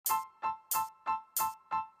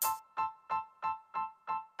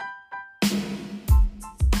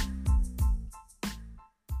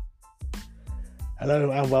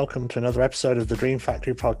Hello and welcome to another episode of the Dream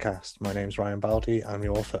Factory podcast. My name is Ryan Baldy. I'm the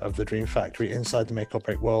author of The Dream Factory Inside the Make or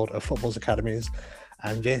Break World of Football's Academies,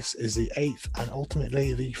 and this is the 8th and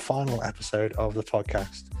ultimately the final episode of the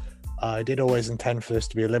podcast. I did always intend for this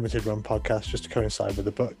to be a limited run podcast just to coincide with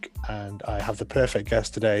the book, and I have the perfect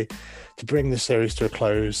guest today to bring this series to a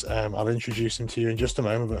close. I'll introduce him to you in just a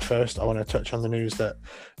moment, but first I want to touch on the news that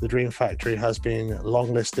the Dream Factory has been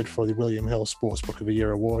longlisted for the William Hill Sportsbook of the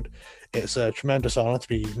Year award. It's a tremendous honour to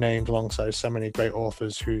be named alongside so many great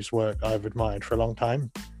authors whose work I've admired for a long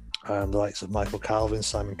time, the likes of Michael Calvin,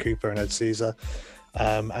 Simon Cooper and Ed Caesar.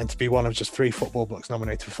 And to be one of just 3 football books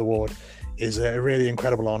nominated for the award is a really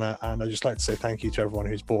incredible honour, and I'd just like to say thank you to everyone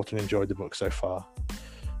who's bought and enjoyed the book so far.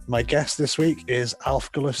 My guest this week is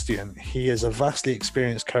Alf Galustian. He is a vastly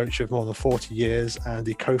experienced coach of more than 40 years and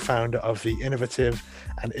the co-founder of the innovative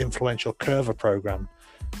and influential Coerver program.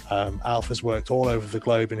 Alf has worked all over the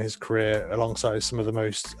globe in his career alongside some of the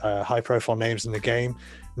most high-profile names in the game,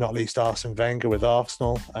 not least Arsene Wenger with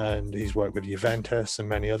Arsenal, and he's worked with Juventus and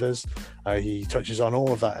many others. He touches on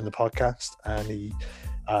all of that in the podcast, and he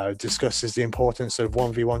discusses the importance of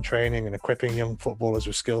 1v1 training and equipping young footballers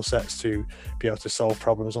with skill sets to be able to solve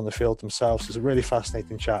problems on the field themselves. It's a really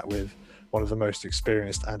fascinating chat with one of the most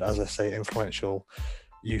experienced and, as I say, influential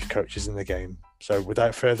youth coaches in the game. So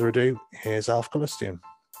without further ado, here's Alf Galustian.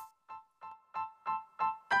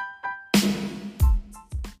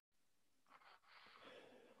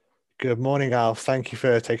 Good morning, Alf. Thank you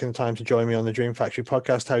for taking the time to join me on the Dream Factory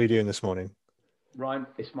podcast. How are you doing this morning? Ryan,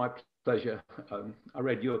 it's my pleasure. I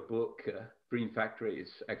read your book, Dream Factory.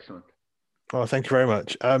 It's excellent. Oh, thank you very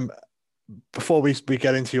much. Before we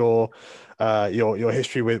get into your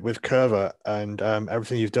history with Coerver and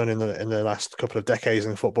everything you've done in the last couple of decades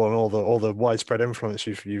in football and all the widespread influence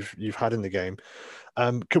you've had in the game,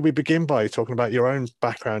 could we begin by talking about your own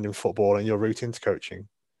background in football and your route into coaching?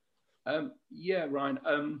 Yeah,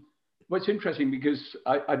 Ryan. Well, it's interesting because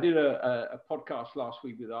I did a podcast last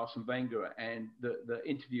week with Arsene Wenger, and the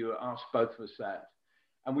interviewer asked both of us that.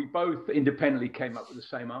 And we both independently came up with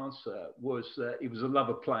the same answer, was that it was a love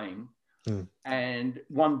of playing. And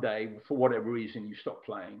one day, for whatever reason, you stop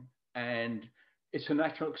playing. And it's a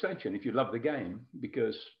natural extension if you love the game,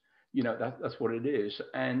 because, you know, that's what it is.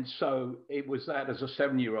 And so it was that as a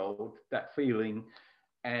 7-year-old, that feeling.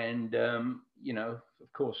 And, you know,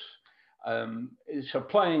 of course, so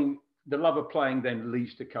playing... The love of playing then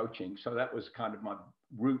leads to coaching. So that was kind of my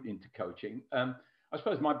route into coaching. I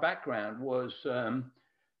suppose my background was,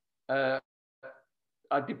 I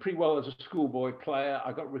did pretty well as a schoolboy player.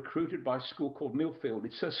 I got recruited by a school called Millfield.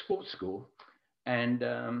 It's a sports school. And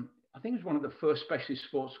I think it was one of the first specialist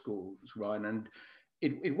sports schools, Ryan. And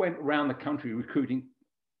it went around the country recruiting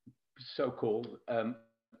so-called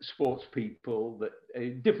sports people,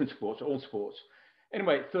 that different sports, all sports.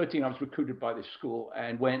 Anyway, at 13, I was recruited by this school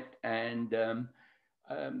and went, and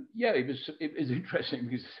yeah, it was interesting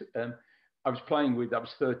because I was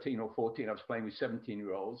 13 or 14, I was playing with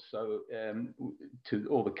 17-year-olds. So to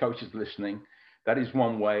all the coaches listening, that is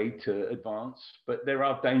one way to advance, but there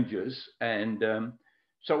are dangers. And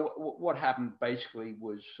so what happened basically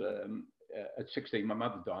was at 16, my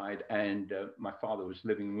mother died, and my father was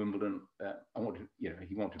living in Wimbledon.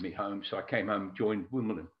 He wanted me home. So I came home, joined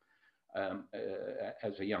Wimbledon.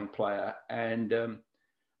 As a young player, and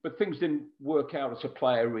but things didn't work out as a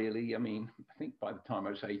player really. I mean, I think by the time I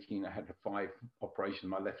was 18, I had a 5 operation on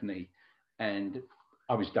my left knee, and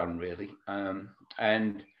I was done really.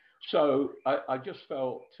 And so I just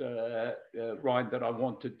felt, Ryan, that I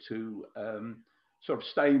wanted to sort of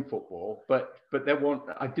stay in football, but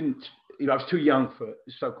I didn't. You know, I was too young for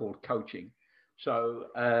so-called coaching, so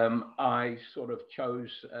I sort of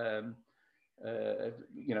chose.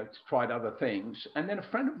 Tried other things. And then a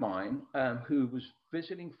friend of mine who was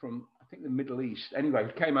visiting from, I think, the Middle East. Anyway,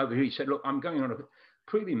 he came over here. He said, look, I'm going on a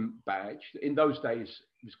prelim badge. In those days,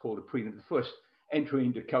 it was called a prelim, the first entry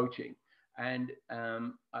into coaching. And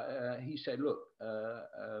he said, look,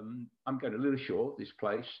 I'm going to Lilleshall, this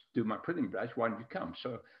place, do my prelim badge. Why don't you come?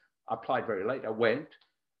 So I applied very late. I went,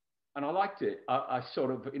 and I liked it. I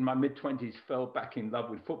sort of, in my mid-20s, fell back in love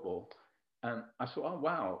with football. And I thought, oh,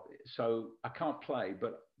 wow, so I can't play,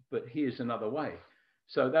 but here's another way.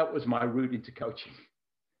 So that was my route into coaching.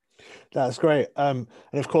 That's great. And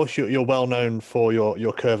of course, you're well known for your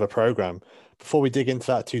Coerver program. Before we dig into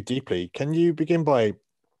that too deeply, can you begin by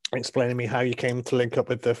explaining me how you came to link up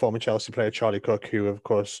with the former Chelsea player Charlie Cook, who of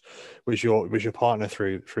course was your partner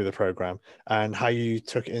through the program, and how you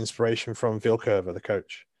took inspiration from Phil Coerver, the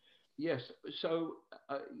coach? Yes. So,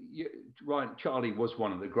 Ryan, Charlie was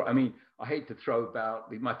one of the great. I mean, I hate to throw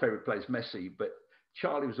about my favorite player is Messi, but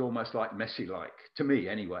Charlie was almost like Messi-like, to me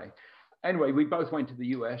anyway. Anyway, we both went to the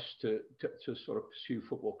US to sort of pursue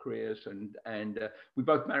football careers, and we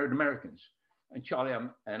both married Americans. And Charlie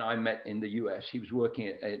and I met in the US. He was working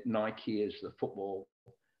at Nike as the football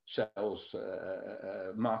sales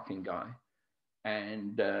marketing guy.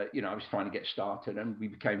 And, I was trying to get started, and we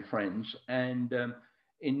became friends. And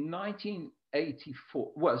in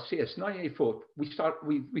 1984, 1984,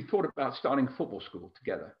 we thought about starting a football school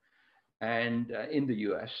together, and in the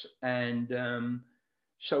US. And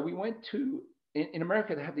so we went to, in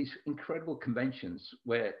America, they have these incredible conventions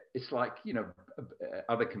where it's like,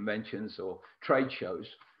 other conventions or trade shows,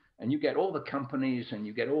 and you get all the companies and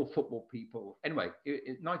you get all football people. Anyway,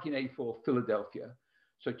 in 1984, Philadelphia.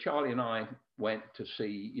 So Charlie and I went to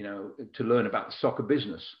see, to learn about the soccer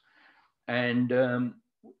business. And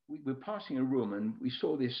we were passing a room, and we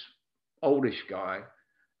saw this oldish guy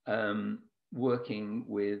working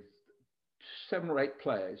with 7 or 8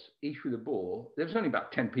 players, each with a ball. There was only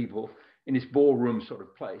about 10 people in this ballroom sort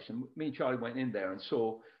of place. And me and Charlie went in there and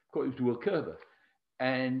saw, of course, it was Will Coerver.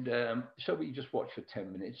 And so we just watched for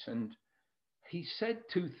 10 minutes. And he said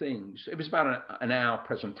 2 things. It was about an hour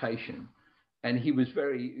presentation. And he was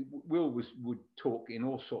Will would talk in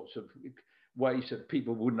all sorts of ways that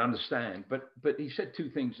people wouldn't understand. But he said 2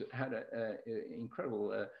 things that had an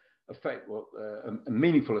incredible effect, a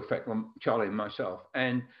meaningful effect on Charlie and myself.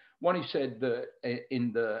 And one, he said that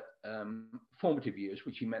in the formative years,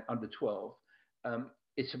 which he meant under 12,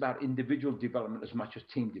 it's about individual development as much as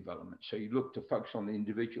team development. So you look to focus on the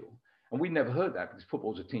individual. And we never heard that because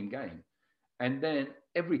football's a team game. And then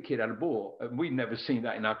every kid had a ball. And we'd never seen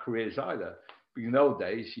that in our careers either. But in the old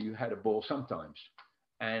days, you had a ball sometimes.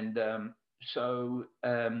 And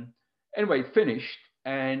anyway, finished.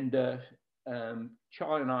 And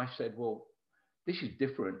Charlie and I said, well, this is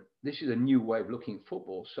different. This is a new way of looking at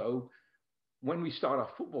football. So when we start our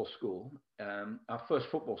football school, our first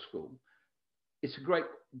football school, it's great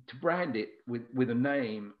to brand it with a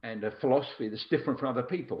name and a philosophy that's different from other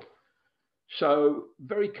people. So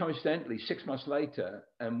very coincidentally, 6 months later,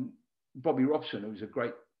 Bobby Robson, who was a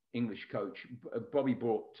great English coach, Bobby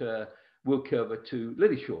brought Will Coerver to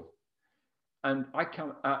Lillishall. And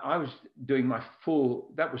I was doing my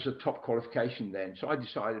that was a top qualification then. So I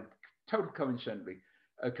decided, total coincidence,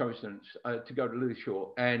 to go to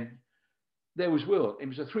Lillishall. And there was Will. It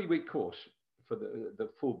was a 3-week course for the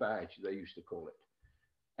full badge, they used to call it.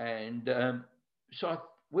 And so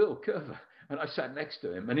Will Coerver, and I sat next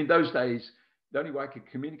to him. And in those days, the only way I could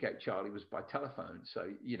communicate with Charlie was by telephone. So,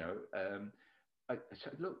 I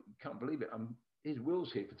said, look, you can't believe it. His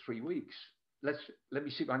Will's here for 3 weeks. Let me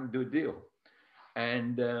see if I can do a deal.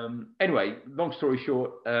 And anyway, long story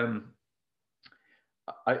short,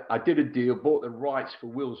 I did a deal, bought the rights for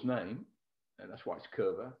Will's name, and that's why it's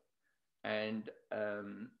Coerver. And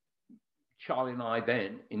Charlie and I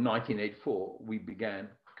then, in 1984, we began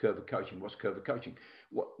Coerver Coaching. What's Coerver Coaching?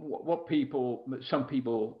 Some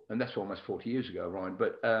people, and that's almost 40 years ago, Ryan,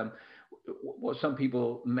 but what some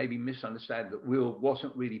people maybe misunderstand, that Will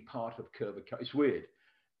wasn't really part of Coerver Coaching. It's weird.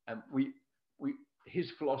 And his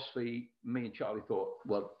philosophy, me and Charlie thought,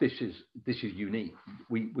 well, this is unique.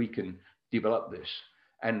 We can develop this.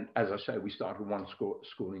 And as I say, we started one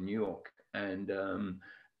school in New York, and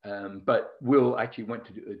but Will actually went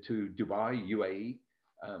to Dubai, UAE,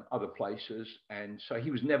 other places, and so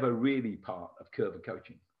he was never really part of Coerver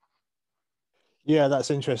Coaching. Yeah,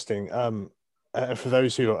 that's interesting. For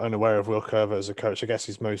those who are unaware of Will Coerver as a coach, I guess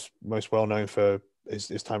he's most well known for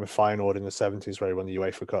his time with Feyenoord in the 70s, where he won the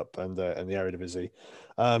UEFA Cup and the Eredivisie.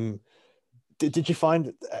 Did you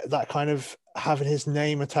find that kind of having his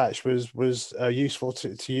name attached was useful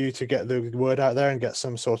to you to get the word out there and get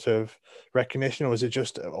some sort of recognition, or was it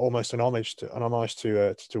just almost an homage to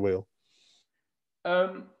Will?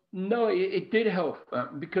 No, it did help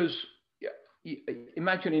because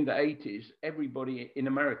imagine in the 80s, everybody in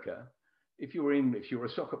America, if you were English, you were a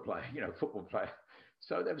soccer player, football player.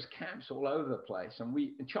 So there was camps all over the place, and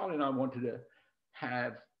Charlie and I wanted to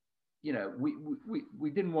have, we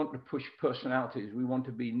didn't want to push personalities. We want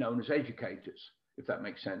to be known as educators, if that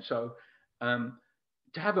makes sense. So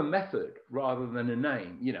to have a method rather than a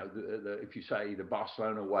name, if you say the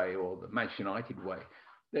Barcelona way or the Manchester United way,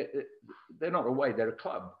 they're not a way, they're a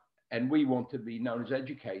club, and we want to be known as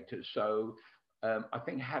educators. So I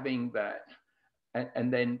think having that,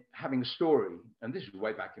 and then having a story, and this is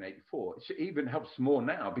way back in '84, it even helps more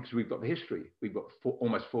now because we've got the history. We've got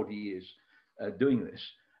almost 40 years doing this,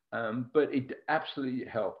 but it absolutely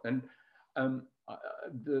helped. And the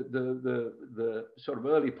sort of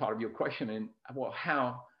early part of your question, and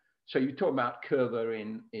how So you talk about Coerver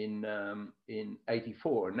in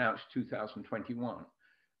 '84, and now it's 2021.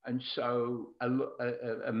 And so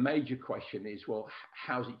a major question is, well,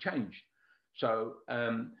 how's it changed? So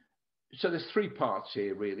so there's three parts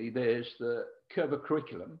here, really. There's the Coerver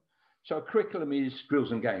curriculum. So a curriculum is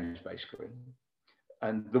drills and games, basically,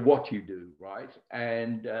 and the what you do, right?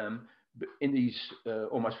 And in these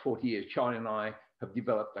almost 40 years, Charlie and I have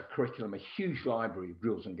developed a curriculum, a huge library of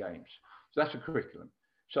drills and games. So that's a curriculum.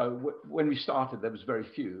 So when we started, there was very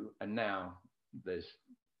few, and now there's,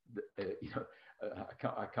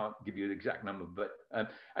 I can't give you an exact number, but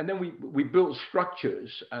and then we built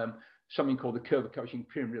structures, something called the Coerver Coaching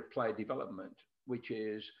Pyramid of Player Development, which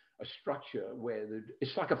is a structure where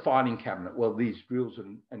it's like a filing cabinet. Well, these drills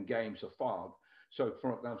and games are filed. So,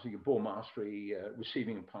 for example, your ball mastery,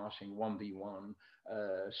 receiving and passing, 1v1,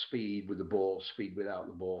 speed with the ball, speed without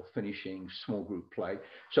the ball, finishing, small group play.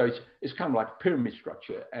 So it's kind of like a pyramid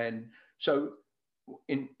structure. And so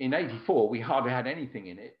in '84, we hardly had anything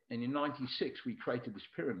in it. And in '96, we created this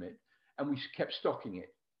pyramid and we kept stocking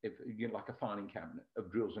it, like a filing cabinet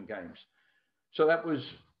of drills and games. So that was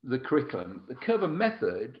the curriculum. The Coerver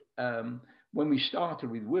method, when we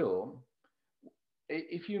started with Will,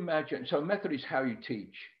 if you imagine, so method is how you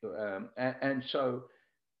teach. And so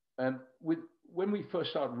when we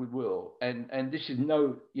first started with Will, and this is he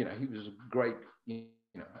was a great,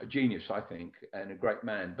 a genius, I think, and a great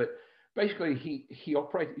man, but basically he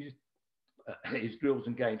operated his drills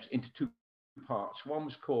and games into two parts. One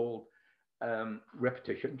was called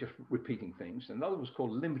repetition, just repeating things. And another was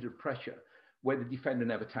called limited pressure, where the defender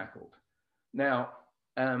never tackled. Now,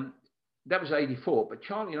 that was '84, but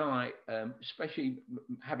Charlie and I, especially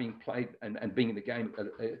having played and being in the game,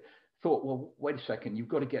 thought, well, wait a second, you've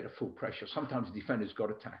got to get a full pressure. Sometimes the defender's got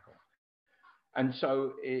to tackle. And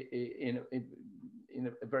so in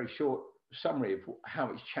a very short summary of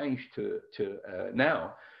how it's changed to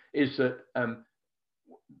now is that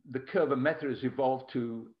the Coerver method has evolved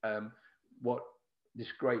to what this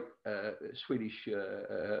great Swedish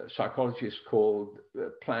psychologist called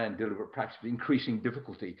planned deliberate practice of increasing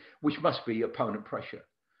difficulty, which must be opponent pressure.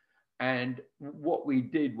 And what we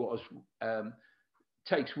did was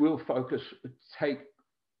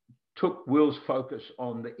took Will's focus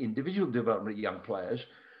on the individual development of young players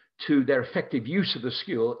to their effective use of the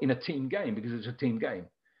skill in a team game, because it's a team game.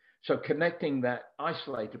 So connecting that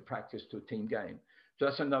isolated practice to a team game. So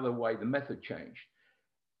that's another way the method changed.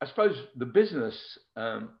 I suppose the business,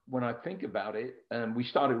 when I think about it, we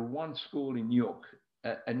started with one school in New York,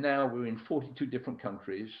 and now we're in 42 different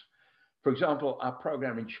countries. For example, our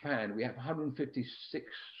program in Japan, we have 156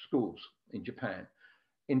 schools in Japan.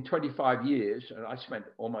 In 25 years, and I spent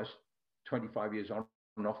almost 25 years on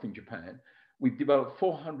and off in Japan, we've developed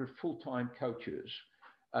 400 full-time coaches.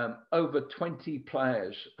 Over 20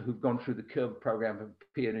 players who've gone through the Coerver program have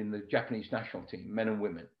appeared in the Japanese national team, men and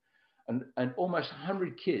women. And almost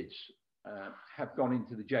 100 kids have gone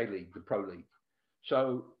into the J League, the Pro League.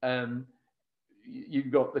 So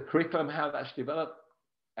you've got the curriculum, how that's developed,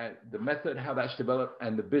 the method, how that's developed,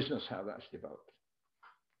 and the business, how that's developed.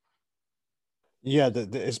 Yeah,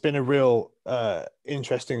 it's been a real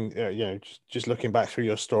interesting, just looking back through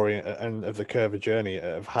your story and of the Coerver journey,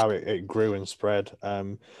 of how it grew and spread,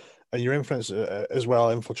 and your influence as well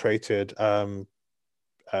infiltrated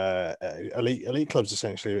elite clubs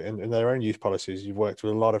essentially in their own youth policies. You've worked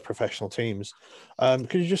with a lot of professional teams.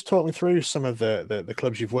 Could you just talk me through some of the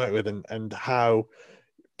clubs you've worked with and how,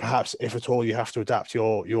 perhaps if at all, you have to adapt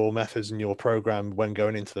your methods and your program when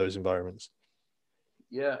going into those environments?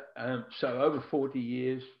 Yeah, so over 40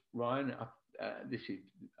 years, Ryan,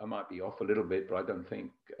 I might be off a little bit, but I don't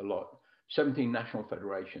think a lot. 17 national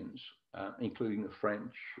federations, including the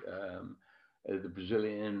French, the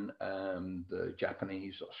Brazilian, the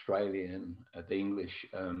Japanese, Australian, the English.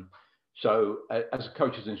 So as a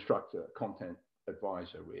coach's instructor, content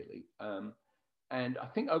advisor, really. And I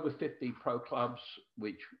think over 50 pro clubs,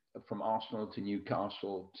 which from Arsenal to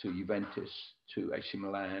Newcastle to Juventus to AC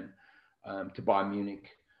Milan, to Bayern Munich,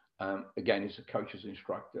 again, as a coach's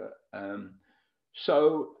instructor.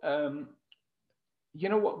 So,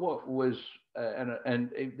 what was, and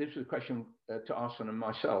this is a question to Arsene and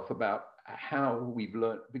myself about how we've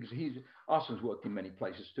learned, because Arsene's worked in many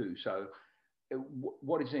places too. So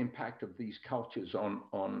what is the impact of these cultures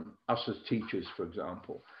on us as teachers, for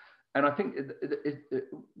example? And I think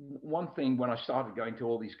one thing when I started going to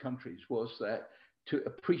all these countries was that to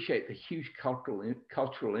appreciate the huge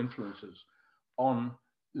cultural influences on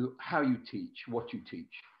how you teach, what you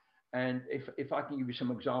teach. And if I can give you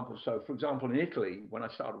some examples. So for example, in Italy, when I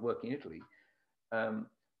started working in Italy,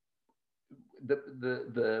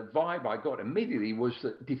 the vibe I got immediately was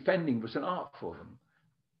that defending was an art for them.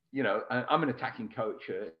 You know, I'm an attacking coach.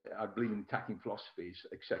 I believe in attacking philosophies,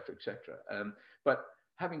 etc., etc. But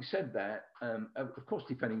having said that, of course,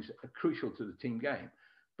 defending is crucial to the team game.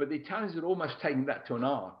 But the Italians had almost taken that to an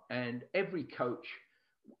art, and every coach,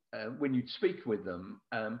 when you'd speak with them,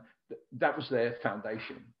 that was their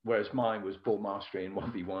foundation. Whereas mine was ball mastery and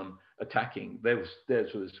 1v1 attacking.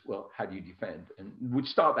 Theirs was, well, how do you defend? And we'd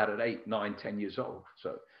start that at 8, 9, 10 years old.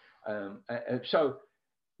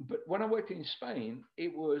 But when I worked in Spain,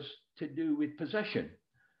 it was to do with possession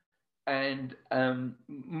and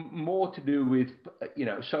more to do with, you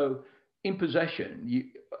know, so in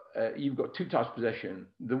possession, you've got two types of possession.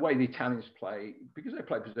 The way the Italians play, because they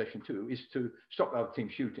play possession too, is to stop the other team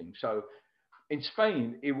shooting. So in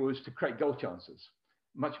Spain, it was to create goal chances,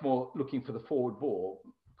 much more looking for the forward ball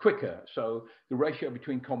quicker. So the ratio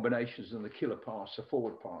between combinations and the killer pass, the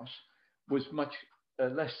forward pass, was much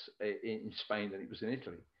less in Spain than it was in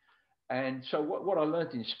Italy. And so what I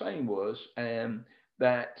learned in Spain was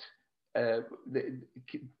that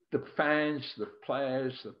the fans, the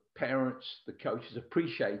players, the parents, the coaches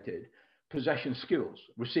appreciated possession skills,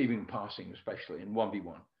 receiving and passing, especially in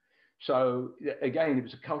 1v1. So again, it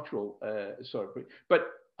was a cultural but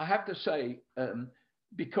I have to say,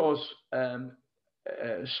 because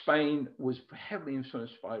Spain was heavily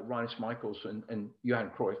influenced by Rinus Michels and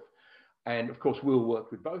Johan Cruyff, and of course Will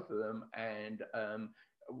worked with both of them, and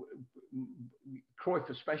Cruyff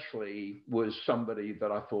especially was somebody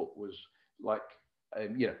that I thought was like,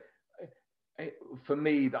 you know, for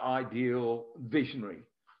me, the ideal visionary.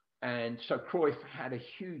 And so Cruyff had a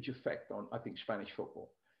huge effect on, I think, Spanish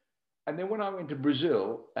football. And then when I went to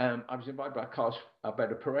Brazil, I was invited by Carlos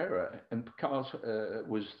Alberto Pereira, and Carlos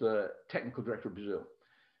was the technical director of Brazil.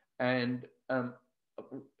 And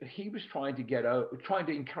he was trying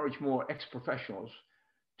to encourage more ex-professionals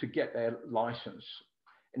to get their license.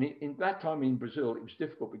 And in that time in Brazil, it was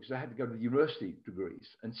difficult because they had to go to the university degrees.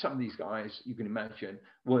 And some of these guys, you can imagine,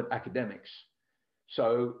 weren't academics.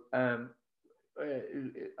 So I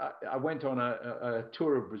went on a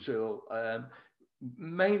tour of Brazil,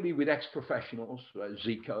 mainly with ex-professionals,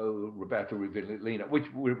 Zico, Roberto Rivellina, which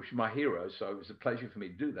were my heroes. So it was a pleasure for me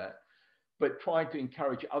to do that. But trying to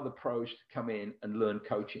encourage other pros to come in and learn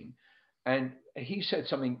coaching. And he said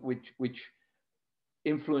something which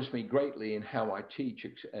influenced me greatly in how I teach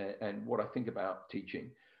and what I think about teaching,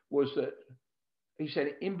 was that he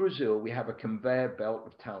said, in Brazil, we have a conveyor belt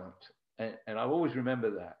of talent. And I always remember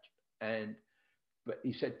that. But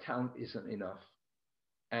he said, talent isn't enough.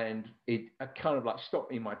 And it kind of like stopped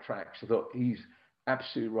me in my tracks. I thought, he's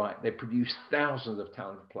absolutely right. They produce thousands of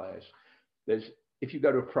talented players. If you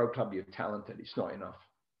go to a pro club, you're talented. It's not enough.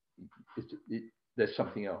 There's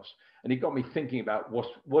something else. And it got me thinking about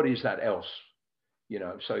what is that else? You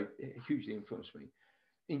know, so it hugely influenced me.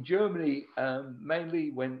 In Germany,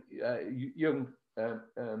 mainly when Jürgen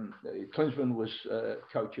Klinsmann was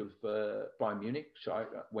coach of Bayern Munich, so I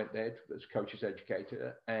went there as coach's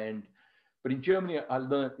educator. But in Germany, I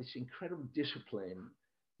learned this incredible discipline,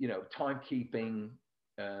 you know, timekeeping,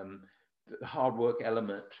 the hard work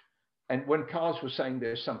element. And when Carlos was saying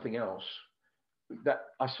there's something else, that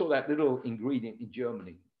I saw that little ingredient in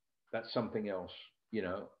Germany, that's something else, you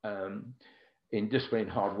know, in discipline,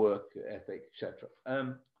 hard work, ethic, etc.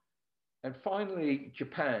 And finally,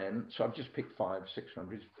 Japan. So I've just picked 5, 6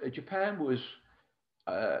 countries. Japan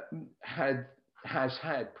has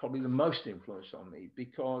had probably the most influence on me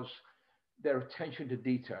because their attention to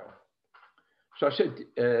detail. So I said,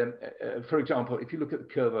 for example, if you look at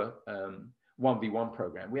the Coerver 1v1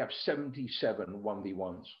 program, we have 77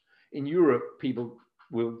 1v1s. In Europe, people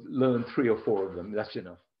will learn 3 or 4 of them. That's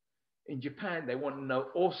enough. In Japan, they want to know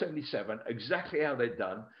all 77, exactly how they're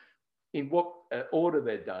done, in what order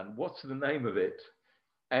they're done, what's the name of it.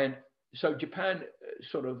 And so Japan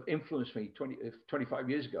sort of influenced me 25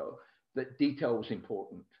 years ago that detail was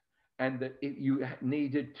important, and that you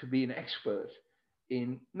needed to be an expert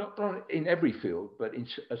in, not in every field, but in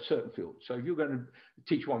a certain field. So if you're going to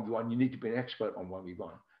teach 1v1, you need to be an expert on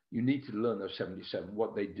 1v1. You need to learn those 77,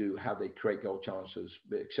 what they do, how they create goal chances,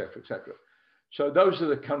 et cetera, et cetera. So those are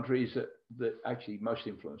the countries that actually most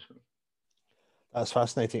influenced me. That's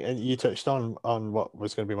fascinating. And you touched on what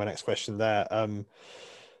was going to be my next question there.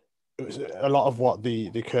 It was a lot of what the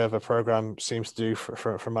Coerver program seems to do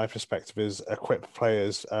from my perspective is equip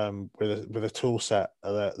players with a tool set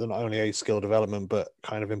that not only aids skill development, but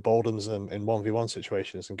kind of emboldens them in 1v1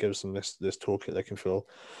 situations and gives them this toolkit they can feel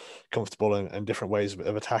comfortable in different ways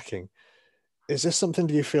of attacking. Is this something,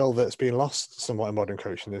 do you feel, that's being lost somewhat in modern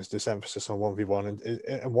coaching, this emphasis on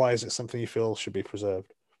 1v1, and why is it something you feel should be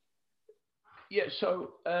preserved? Yeah.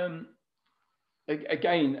 So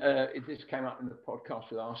again, this came up in the podcast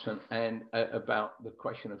with Arsene and about the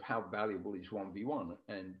question of how valuable is 1v1,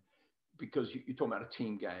 and because you're talking about a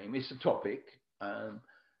team game, it's a topic.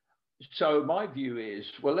 So my view is,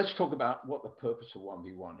 well, let's talk about what the purpose of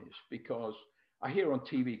 1v1 is, because I hear on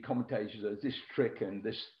TV commentators there's this trick and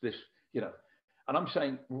this, and I'm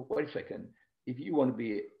saying, well, wait a second, if you want to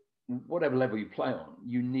be whatever level you play on,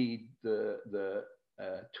 you need the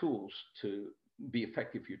tools to be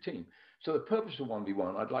effective for your team. So the purpose of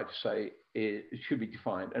 1v1, I'd like to say, it should be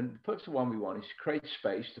defined. And the purpose of 1v1 is to create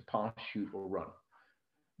space to pass, shoot, or run.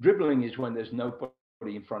 Dribbling is when there's nobody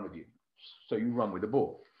in front of you, so you run with the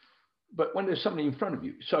ball. But when there's somebody in front of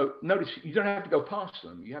you, so notice you don't have to go past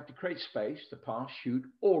them. You have to create space to pass, shoot,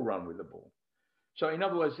 or run with the ball. So in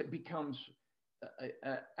other words, it becomes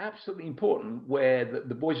absolutely important where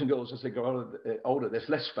the boys and girls, as they grow older, there's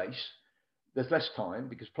less space, there's less time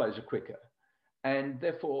because players are quicker. And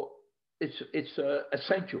therefore, it's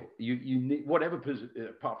essential. You need, whatever position,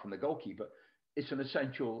 apart from the goalkeeper, it's an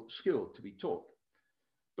essential skill to be taught.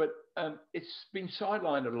 But it's been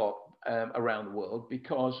sidelined a lot around the world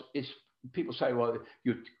because people say, well,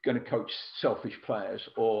 you're going to coach selfish players,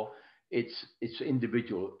 or it's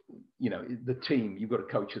individual. The team, you've got to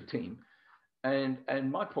coach the team.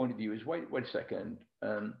 And my point of view is, wait a second,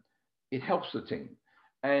 it helps the team.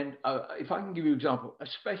 And if I can give you an example,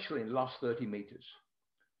 especially in the last 30 meters.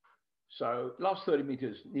 So last 30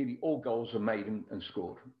 meters, nearly all goals are made and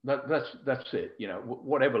scored. That's it,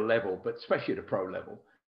 whatever level, but especially at a pro level.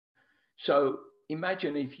 So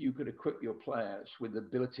imagine if you could equip your players with the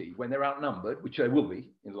ability, when they're outnumbered, which they will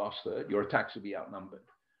be in the last third, your attacks will be outnumbered.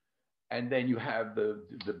 And then you have the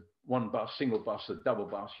one bus, single bus, the double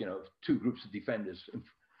bus, two groups of defenders.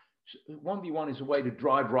 1v1 is a way to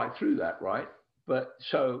drive right through that, right? But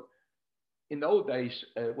so in the old days,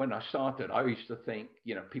 when I started, I used to think,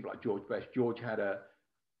 people like George Best, George had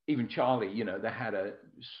even Charlie, they had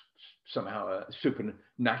somehow a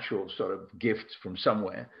supernatural sort of gift from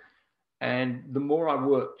somewhere. And the more I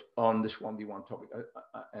worked on this 1v1 topic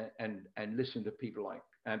and listened to people like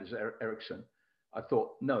Anders Ericsson, I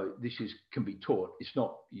thought, no, this can be taught. It's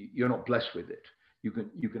not, you're not blessed with it. You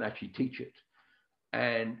can actually teach it.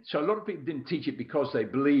 And so a lot of people didn't teach it because they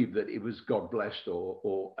believed that it was God blessed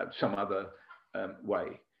or some other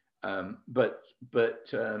way. So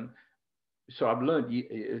I've learned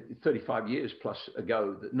 35 years plus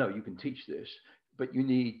ago that no, you can teach this, but you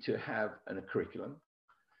need to have a curriculum,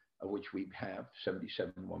 which we have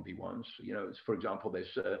 77 1v1s. For example,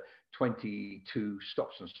 there's 22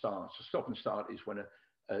 stops and starts. A stop and start is when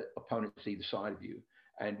an opponent's either side of you.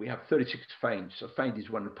 And we have 36 feints. A feint is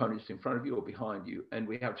when an opponent's in front of you or behind you. And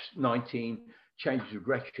we have 19 changes of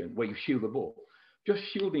direction where you shield the ball. Just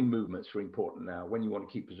shielding movements are important now when you want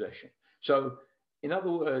to keep possession. So in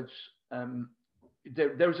other words,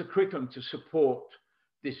 there is a curriculum to support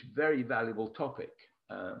this very valuable topic.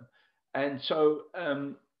 And so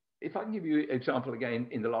if I can give you an example again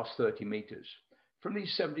in the last 30 meters, from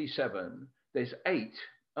these 77, there's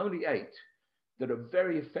only eight that are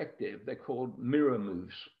very effective. They're called mirror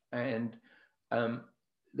moves. And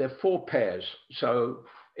they're 4 pairs. So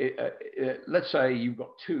let's say you've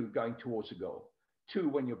got 2 going towards the goal, 2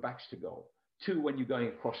 when your back's to goal, 2 when you're going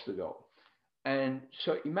across the goal. And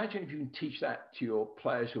so imagine if you can teach that to your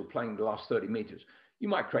players who are playing the last 30 meters. You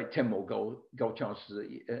might create 10 more goal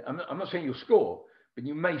chances. I'm not saying you'll score, but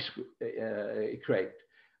you may create.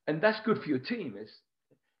 And that's good for your team.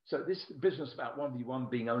 So this business about 1v1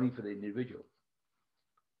 being only for the individual,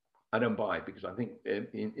 I don't buy it, because I think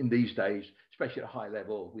in these days, especially at a high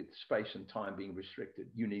level with space and time being restricted,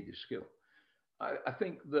 you need this skill. I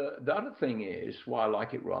think the other thing is, why I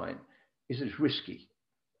like it, Ryan, is it's risky.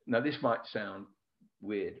 Now, this might sound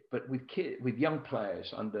weird, but with young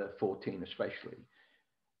players under 14 especially,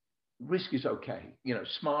 risk is okay.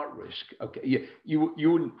 Smart risk. Okay. Yeah, you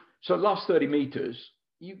wouldn't. So last 30 meters,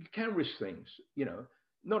 you can risk things,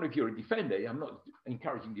 not if you're a defender. I'm not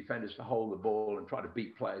encouraging defenders to hold the ball and try to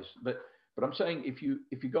beat players, but I'm saying if you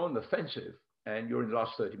go on the offensive and you're in the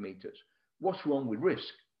last 30 meters, what's wrong with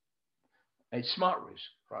risk? It's smart risk,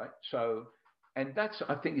 right? So, and that's,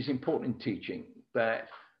 I think, is important in teaching, that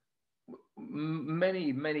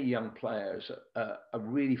many young players are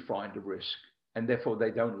really frightened of risk, and therefore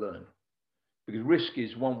they don't learn, because risk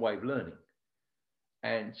is one way of learning.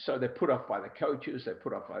 And so they're put off by the coaches, they're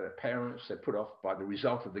put off by their parents, they're put off by the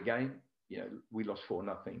result of the game. We lost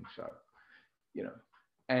 4-0. So,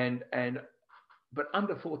 but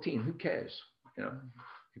under 14, who cares?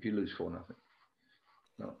 If you lose 4-0.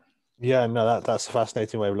 No. Yeah, no, that's a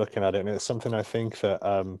fascinating way of looking at it, and it's something I think that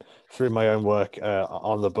through my own work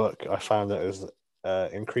on the book, I found that is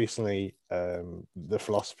increasingly the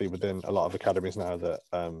philosophy within a lot of academies now that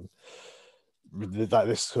that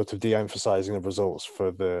this sort of de-emphasizing of results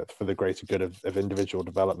for the greater good of individual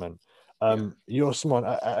development. Yeah. You're someone,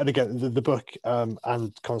 and again, the book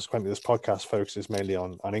and consequently this podcast focuses mainly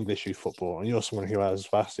on English youth football, and you're someone who has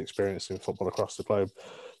vast experience in football across the globe.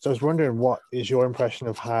 So I was wondering, what is your impression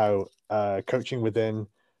of how coaching within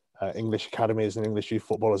English academies and English youth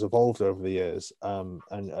football has evolved over the years? And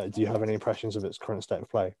do you have any impressions of its current state of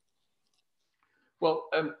play? Well,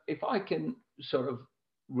 if I can sort of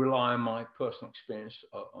rely on my personal experience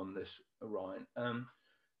on this, Ryan.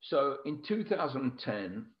 So in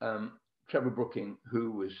 2010, Trevor Brooking,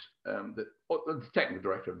 who was the technical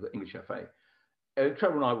director of the English FA,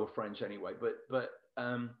 Trevor and I were friends anyway, but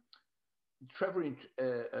Trevor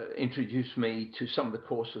introduced me to some of the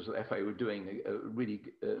courses that FA were doing. Really,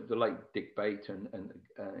 the late Dick Bate and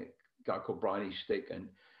a guy called Brian Eastick, and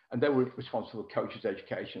they were responsible for coaches'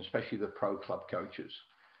 education, especially the pro club coaches.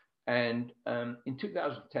 And in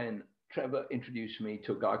 2010, Trevor introduced me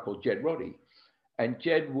to a guy called Jed Roddy. And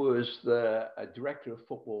Jed was the director of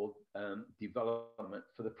football development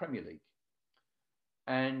for the Premier League.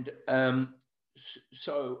 And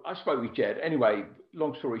so I spoke with Jed. Anyway,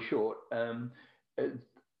 long story short,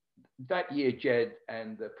 that year, Jed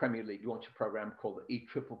and the Premier League launched a program called the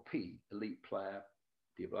EPPP,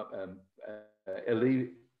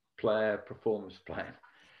 Elite Player Performance Plan.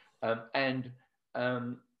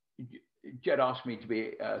 Jed asked me to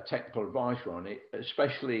be a technical advisor on it,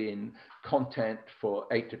 especially in content for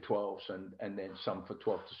 8 to 12s and then some for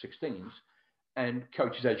 12 to 16s, and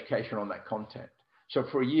coaches' education on that content. So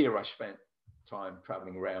for a year, I spent time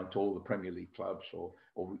traveling around to all the Premier League clubs, or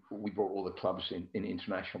we brought all the clubs in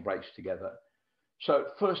international breaks together. So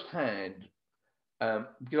firsthand,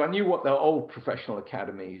 because I knew what the old professional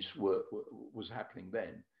academies was happening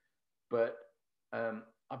then, but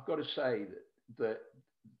I've got to say that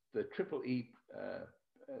the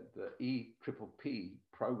EPPP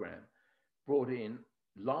program brought in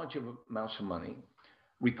large amounts of money,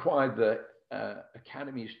 required the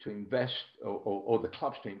academies to invest, or the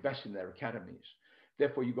clubs to invest in their academies.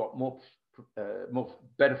 Therefore, you got more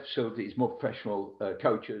better facilities, more professional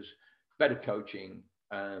coaches, better coaching.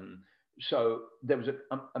 So there was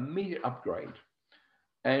an immediate upgrade.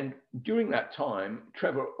 And during that time,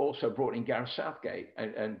 Trevor also brought in Gareth Southgate,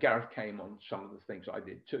 and Gareth came on some of the things I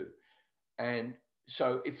did too. And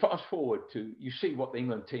so fast forward to, you see what the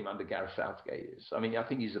England team under Gareth Southgate is. I mean, I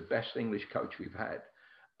think he's the best English coach we've had,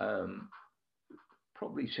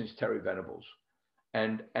 probably since Terry Venables,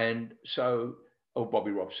 and so,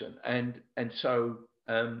 Bobby Robson, and so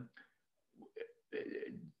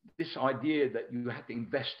this idea that you had to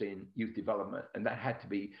invest in youth development, and that had to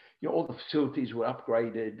be, all the facilities were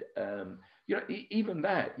upgraded. Even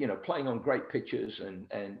that, playing on great pitches and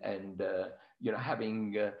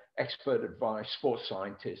having expert advice, sports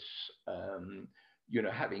scientists,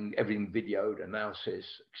 having everything videoed, analysis,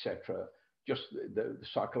 etc. Just the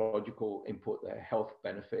psychological input, the health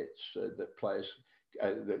benefits that players,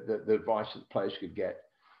 the advice that players could get.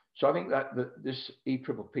 So I think that this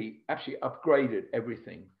EPPP actually upgraded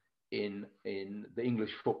everything in the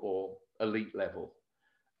English football elite level,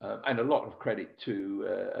 and a lot of credit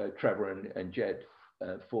to Trevor and Jed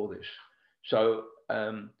for this. So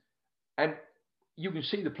and you can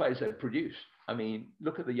see the players they've produced. I mean,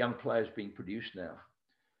 look at the young players being produced now.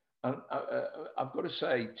 I've got to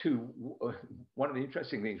say too, one of the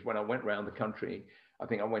interesting things, when I went around the country, I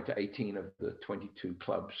think I went to 18 of the 22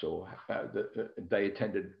 clubs, or they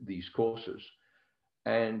attended these courses,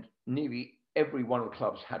 and nearly every one of the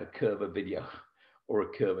clubs had a Coerver video or a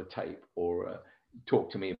Coerver tape, or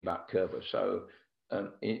talk to me about Coerver. So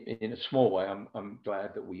in a small way, I'm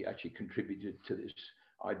glad that we actually contributed to this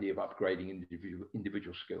idea of upgrading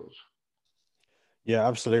individual skills. Yeah,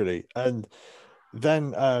 absolutely. And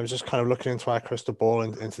then just kind of looking into our crystal ball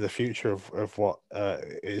and into the future of what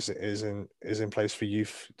is in place for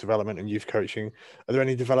youth development and youth coaching. Are there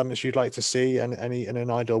any developments you'd like to see, and any, in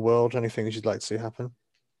an ideal world, any things you'd like to see happen?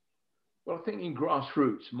 Well, I think in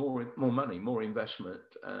grassroots, more money, more investment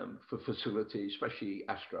for facilities, especially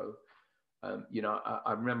Astro.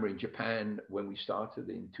 I remember in Japan when we started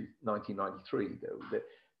in 1993,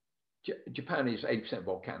 Japan is 80%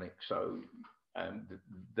 volcanic, so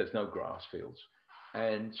there's no grass fields.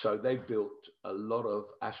 And so they've built a lot of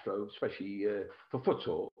Astro, especially for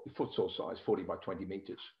futsal size, 40 by 20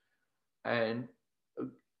 meters. And,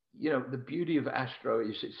 the beauty of Astro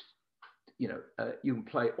is you can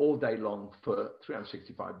play all day long for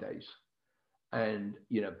 365 days. and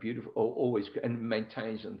beautiful, always, and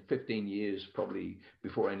maintains in 15 years probably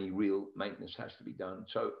before any real maintenance has to be done.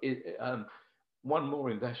 So one more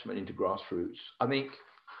investment into grassroots. I think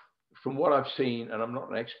from what I've seen, and I'm not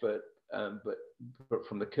an expert, but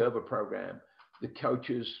from the Coerver program, the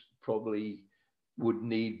coaches probably would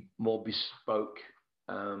need more bespoke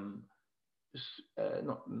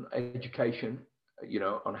not education,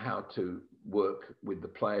 on how to work with the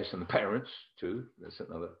players and the parents too. That's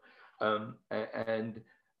another.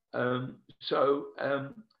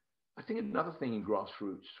 I think another thing in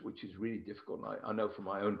grassroots, which is really difficult, and I know from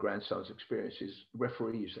my own grandson's experience, is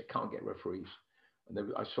referees. They can't get referees. And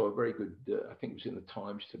I saw a very good, I think it was in the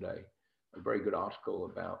Times today, a very good article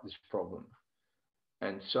about this problem.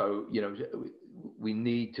 And so, we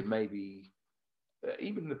need to maybe,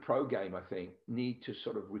 even the pro game, I think, need to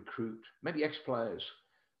sort of recruit maybe ex-players.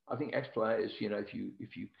 I think ex-players, if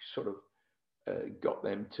you sort of got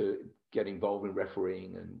them to get involved in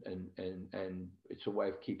refereeing, and it's a way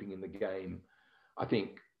of keeping in the game. I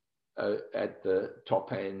think at the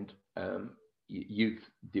top end, youth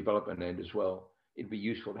development end as well, it'd be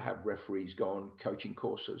useful to have referees go on coaching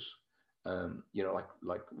courses.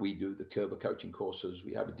 Like we do the Coerver coaching courses.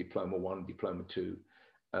 We have a Diploma 1, Diploma 2.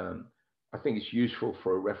 I think it's useful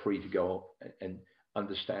for a referee to go and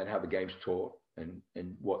understand how the game's taught and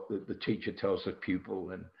what the teacher tells the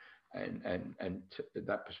pupil and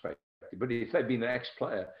that perspective. But if they've been an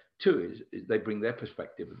ex-player too, is they bring their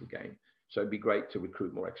perspective of the game. So it'd be great to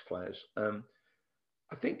recruit more ex-players.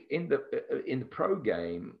 I think in the pro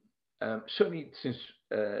game, certainly since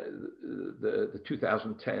the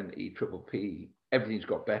 2010 EPPP, everything's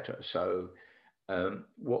got better. So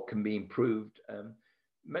what can be improved?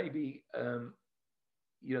 Maybe the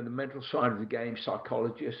mental side of the game,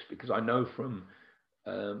 psychologists, because I know from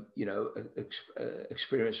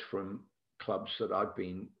experience from clubs that I've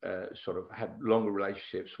been sort of had longer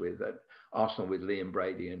relationships with, at Arsenal with Liam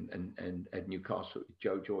Brady and at Newcastle with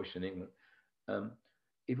Joe Joyce in England.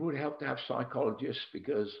 It would help to have psychologists,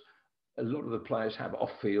 because a lot of the players have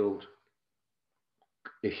off-field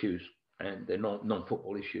issues, and they're not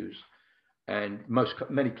non-football issues. And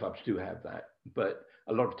many clubs do have that, but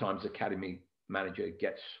a lot of times the academy manager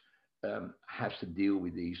has to deal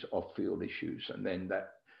with these off-field issues, and then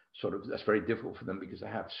that's very difficult for them, because they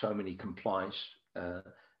have so many compliance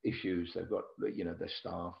issues. They've got their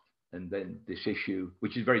staff, and then this issue,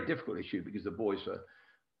 which is a very difficult issue, because the boys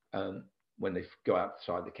are when they go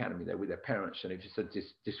outside the academy, they're with their parents, and if it's a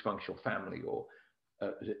dysfunctional family, or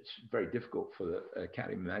it's very difficult for the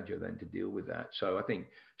academy manager then to deal with that. So I think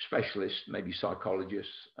specialists, maybe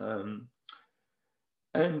psychologists,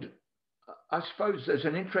 and I suppose there's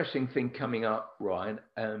an interesting thing coming up, Ryan.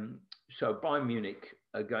 So Bayern Munich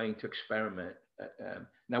are going to experiment.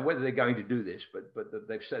 Now, whether they're going to do this, but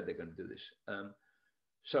they've said they're going to do this.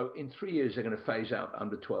 So in 3 years, they're going to phase out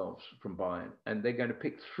under 12s from Bayern, and they're going to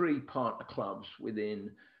pick 3 partner clubs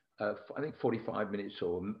within, I think, 45 minutes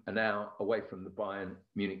or an hour away from the Bayern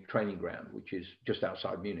Munich training ground, which is just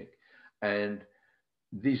outside Munich. And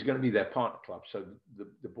these are going to be their partner clubs. So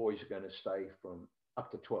the boys are going to stay from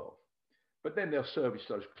up to 12. But then they'll service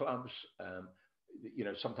those clubs.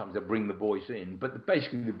 Sometimes they'll bring the boys in, but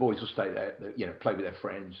basically the boys will stay there, play with their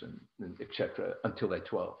friends and etc. until they're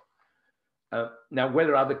 12. Now,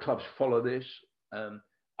 whether other clubs follow this,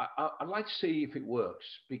 I'd like to see if it works,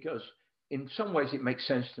 because in some ways it makes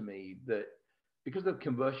sense to me that because of the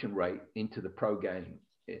conversion rate into the pro game,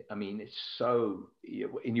 it's so,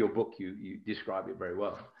 in your book, you describe it very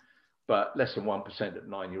well, but less than 1% of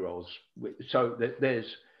 9-year-olds. So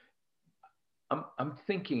I'm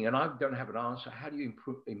thinking, and I don't have an answer, how do you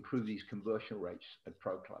improve these conversion rates at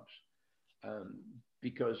pro clubs?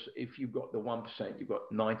 Because if you've got the 1%, you've got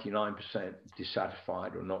 99%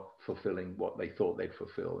 dissatisfied or not fulfilling what they thought they'd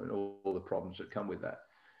fulfill, and all the problems that come with that.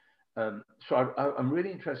 So I'm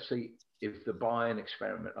really interested to see if the Bayern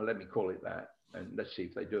experiment, or let me call it that, and let's see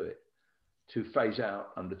if they do it, to phase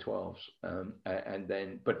out under 12s, and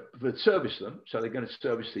then, but service them. So they're going to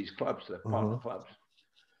service these clubs, their partner clubs.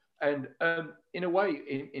 And in a way,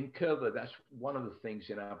 in Coerver, that's one of the things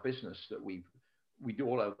in our business that we do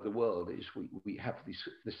all over the world, is we have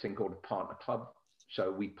this thing called a partner club.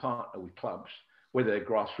 So we partner with clubs, whether they're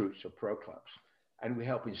grassroots or pro clubs, and we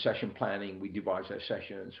help in session planning. We devise their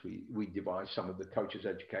sessions. We devise some of the coaches'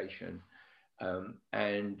 education,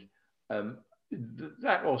 and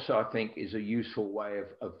that also, I think, is a useful way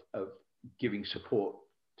of giving support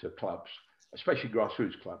to clubs, especially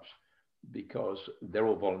grassroots clubs, because they're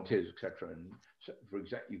all volunteers, etc. And so, for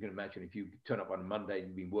example, you can imagine if you turn up on a Monday and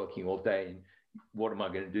you've been working all day, and what am I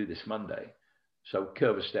going to do this Monday? So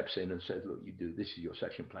Coerver steps in and says, look, this is your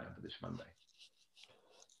session plan for this Monday.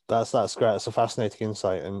 That's great. It's a fascinating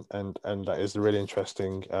insight, and that is a really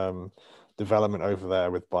interesting development over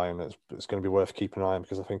there with Bayern. It's going to be worth keeping an eye on,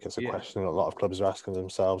 because I think it's a question a lot of clubs are asking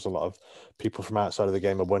themselves. A lot of people from outside of the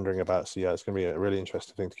game are wondering about. So yeah, it's going to be a really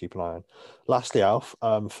interesting thing to keep an eye on. Lastly, Alf,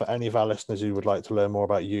 for any of our listeners who would like to learn more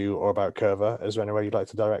about you or about Coerver, is there any way you'd like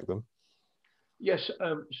to direct them? Yes.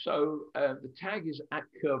 So the tag is at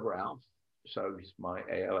Coerver Alf. So it's my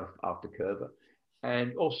ALF after Coerver,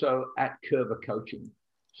 and also at Coerver Coaching.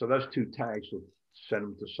 So those two tags will send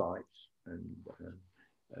them to sites and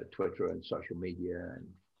Twitter and social media and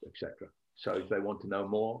etc. So if they want to know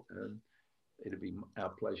more, it'll be our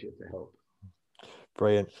pleasure to help.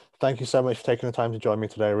 Brilliant. Thank you so much for taking the time to join me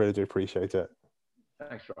today. I really do appreciate it.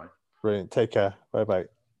 Thanks, Ryan. Brilliant. Take care. Bye-bye.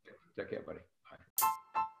 Take care, buddy.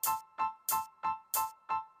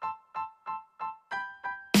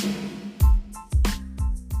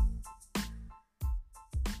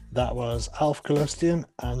 That was Alf Galustian,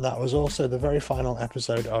 and that was also the very final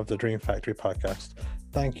episode of the Dream Factory podcast.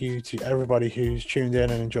 Thank you to everybody who's tuned in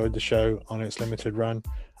and enjoyed the show on its limited run.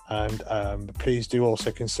 And please do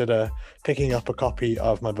also consider picking up a copy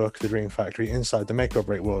of my book, The Dream Factory, Inside the Make or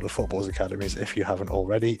Break World of Football's Academies. If you haven't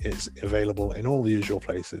already, it's available in all the usual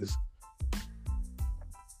places.